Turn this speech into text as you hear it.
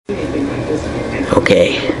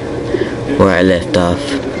Okay, where I left off.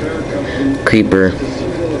 Creeper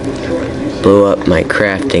blew up my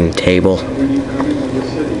crafting table.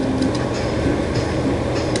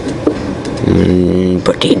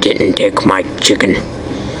 But he didn't take my chicken.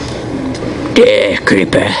 There,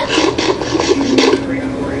 Creeper.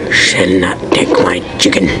 Shall not take my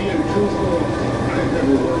chicken.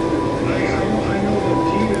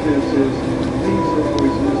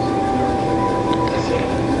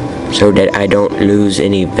 So that I don't lose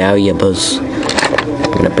any valuables,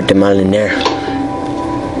 I'm gonna put them all in there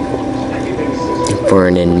for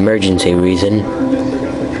an emergency reason.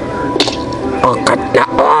 Oh God, no.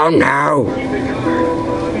 Oh no!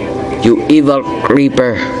 You evil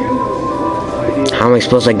creeper! How am I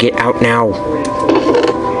supposed to get out now?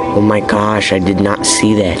 Oh my gosh, I did not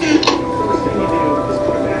see that.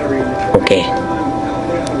 Okay,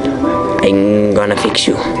 I'm gonna fix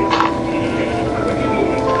you.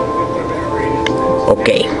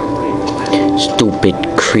 Okay, stupid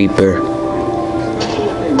creeper.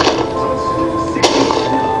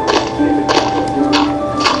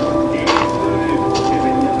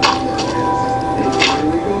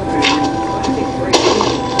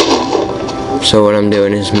 So what I'm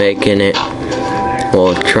doing is making it,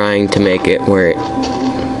 well, trying to make it where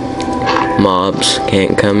mobs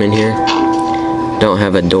can't come in here. Don't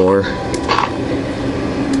have a door,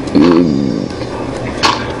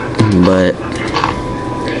 but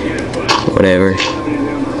whatever.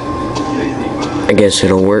 I guess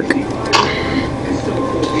it'll work.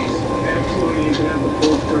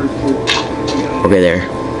 Okay, there.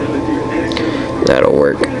 That'll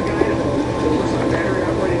work.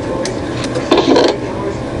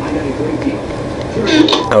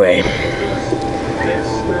 Okay.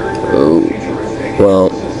 Oh, well.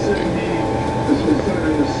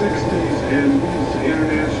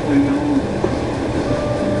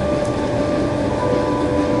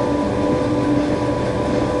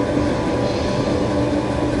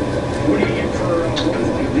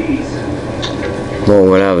 Well,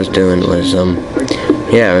 what I was doing was,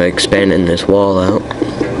 yeah, expanding this wall out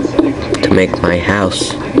to make my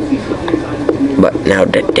house. But now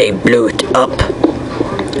that they blew it up,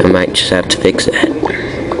 I might just have to fix that.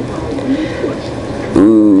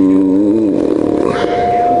 Ooh.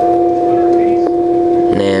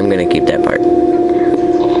 Nah, I'm gonna keep that part.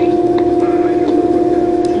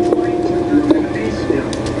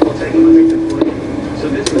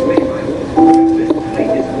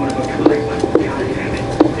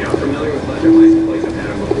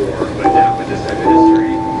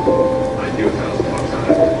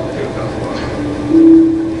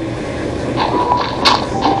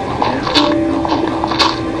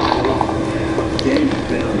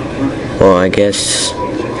 Well, I guess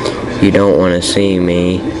you don't want to see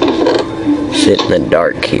me sit in the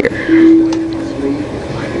dark here.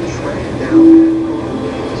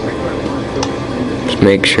 Just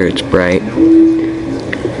make sure it's bright.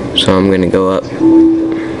 So I'm going to go up.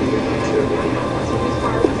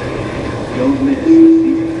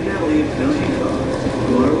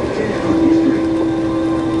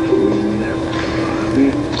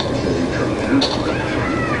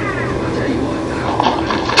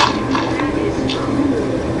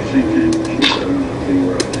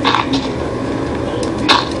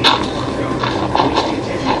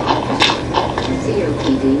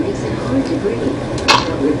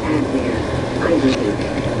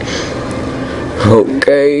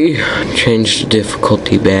 Okay, change the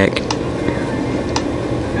difficulty back.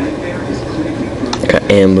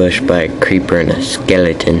 Got ambushed by a creeper and a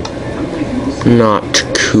skeleton. Not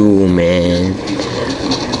cool, man.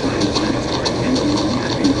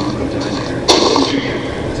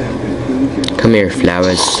 Come here,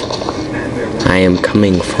 flowers. I am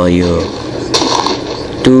coming for you.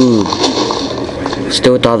 Dude,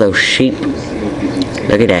 still with all those sheep.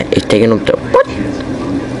 Look at that, it's taking up the... What?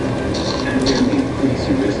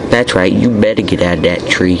 That's right, you better get out of that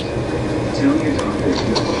tree.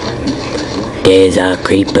 There's a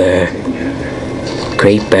creeper.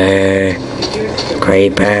 Creeper.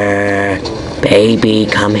 Creeper. Baby,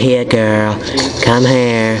 come here, girl. Come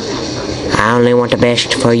here. I only want the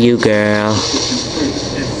best for you, girl.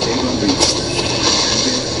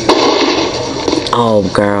 Oh,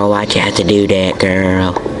 girl, why'd you have to do that,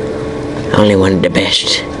 girl? I only wanted the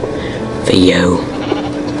best for you.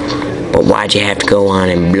 But why'd you have to go on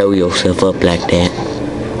and blow yourself up like that?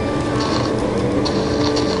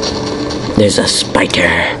 There's a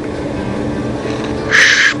spider.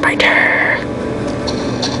 Spider.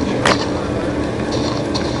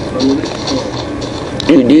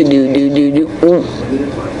 Do do do do do do. Ooh.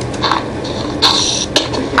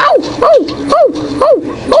 Ow! Oh! Oh! Oh!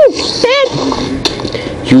 Oh! Dad!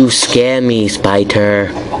 You scare me, Spider.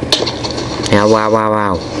 Ow, wow, wow,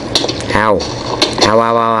 wow. Ow. Ow,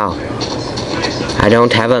 wow, wow, wow. I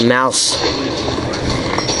don't have a mouse.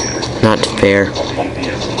 Not fair.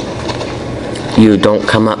 You don't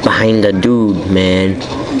come up behind the dude, man.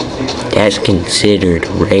 That's considered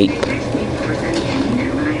rape.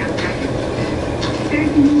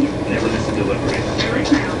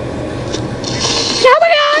 Oh my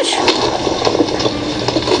gosh!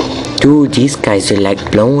 Dude, these guys are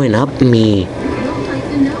like blowing up me.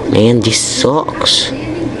 Man, this sucks.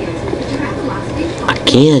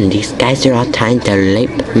 Again, these guys are all trying to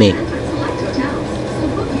rape me.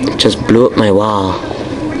 Just blew up my wall.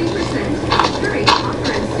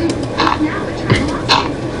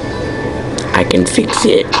 I can fix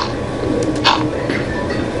it.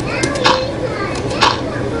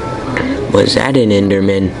 Was that an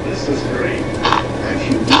Enderman?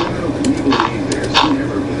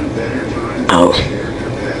 Oh.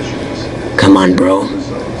 Come on, bro.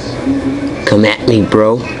 Come at me,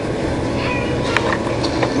 bro.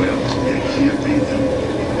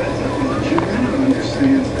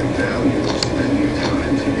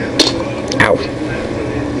 Ow.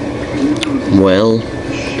 Well.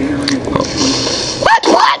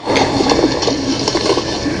 What?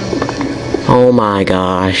 Oh my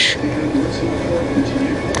gosh.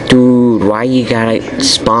 Dude, why you gotta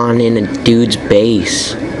spawn in a dude's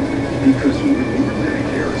base?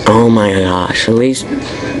 Oh my gosh, at least,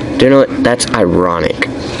 do you know what, that's ironic.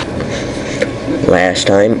 Last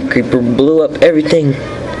time, Creeper blew up everything.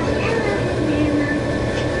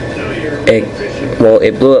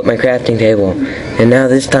 It blew up my crafting table. And now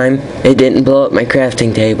this time, it didn't blow up my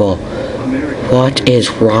crafting table. What is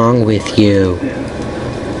wrong with you?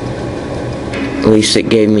 At least it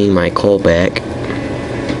gave me my coal back.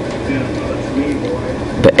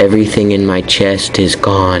 But everything in my chest is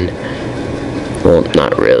gone. Well,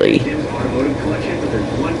 not really.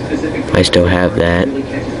 I still have that.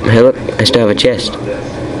 Hey look, I still have a chest.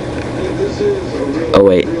 Oh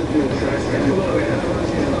wait.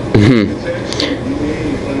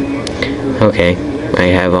 Okay, I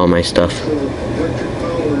have all my stuff.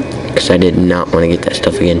 Because I did not want to get that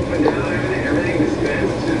stuff again.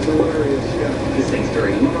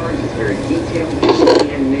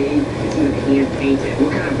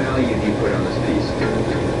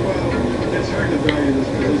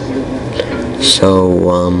 So,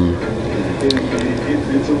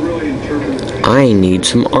 I need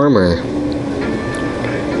some armor.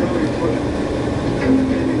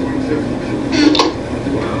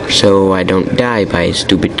 So I don't die by a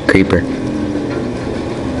stupid creeper.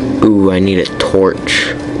 Ooh, I need a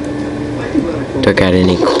torch. Do I got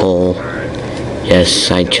any coal?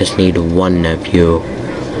 Yes, I just need one of you.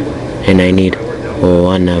 And I need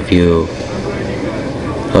one of you.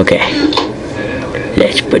 Okay.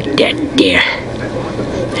 Let's put that there.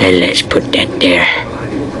 And let's put that there.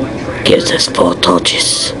 Gives us 4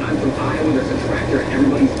 torches.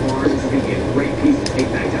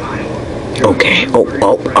 Okay.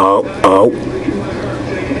 Oh.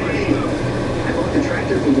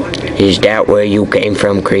 Is that where you came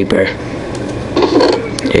from, Creeper?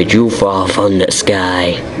 Did you fall from the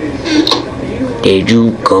sky? Did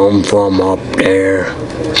you come from up there?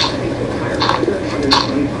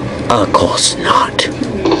 Of course not.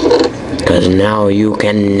 Because now you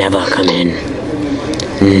can never come in.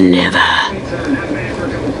 Never.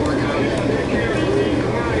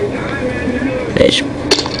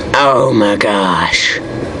 Oh my gosh.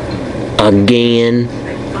 Again,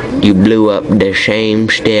 you blew up the same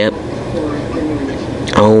step.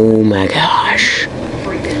 Oh my gosh.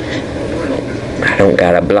 I don't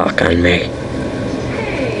got a block on me.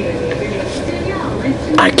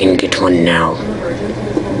 I can get one now.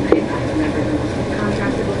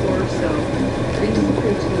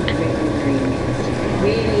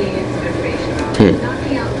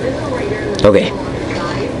 Okay.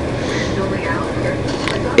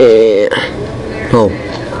 Oh,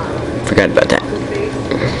 forgot about that.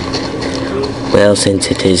 Well, since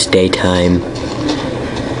it is daytime,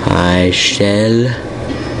 I shall.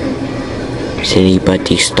 Is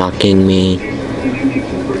anybody stalking me?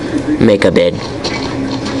 Make a bed.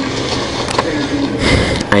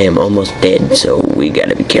 I am almost dead, so we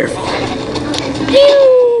gotta be careful.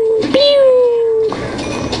 Pew, pew.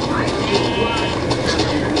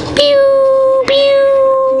 Pew,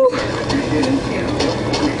 pew.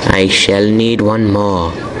 I shall need one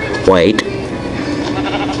more. Wait.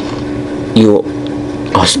 You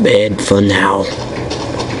are spared for now.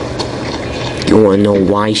 You wanna know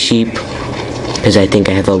why, sheep? Because I think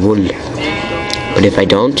I have a wool. But if I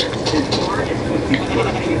don't,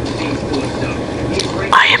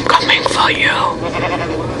 I am coming for for you.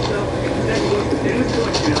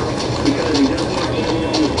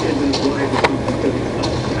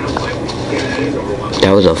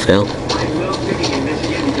 That was a fail.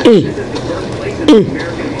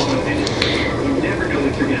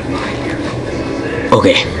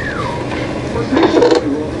 Okay.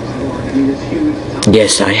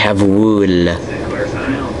 Yes, I have wool.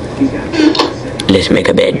 Let's make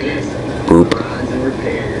a bed. Boop.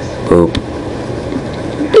 Boop.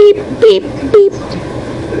 Beep, beep, beep.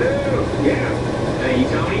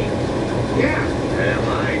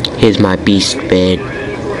 Here's my beast bed.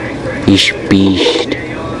 Beast, beast.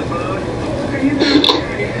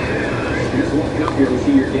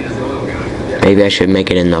 Maybe I should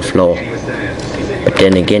make it in the floor. But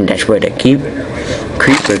then again, that's where the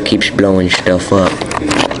creeper keeps blowing stuff up.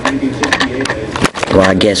 Well,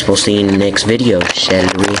 I guess we'll see in the next video, shall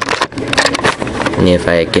we? And if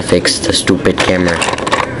I can fix the stupid camera.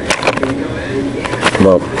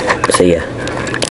 Well, see ya.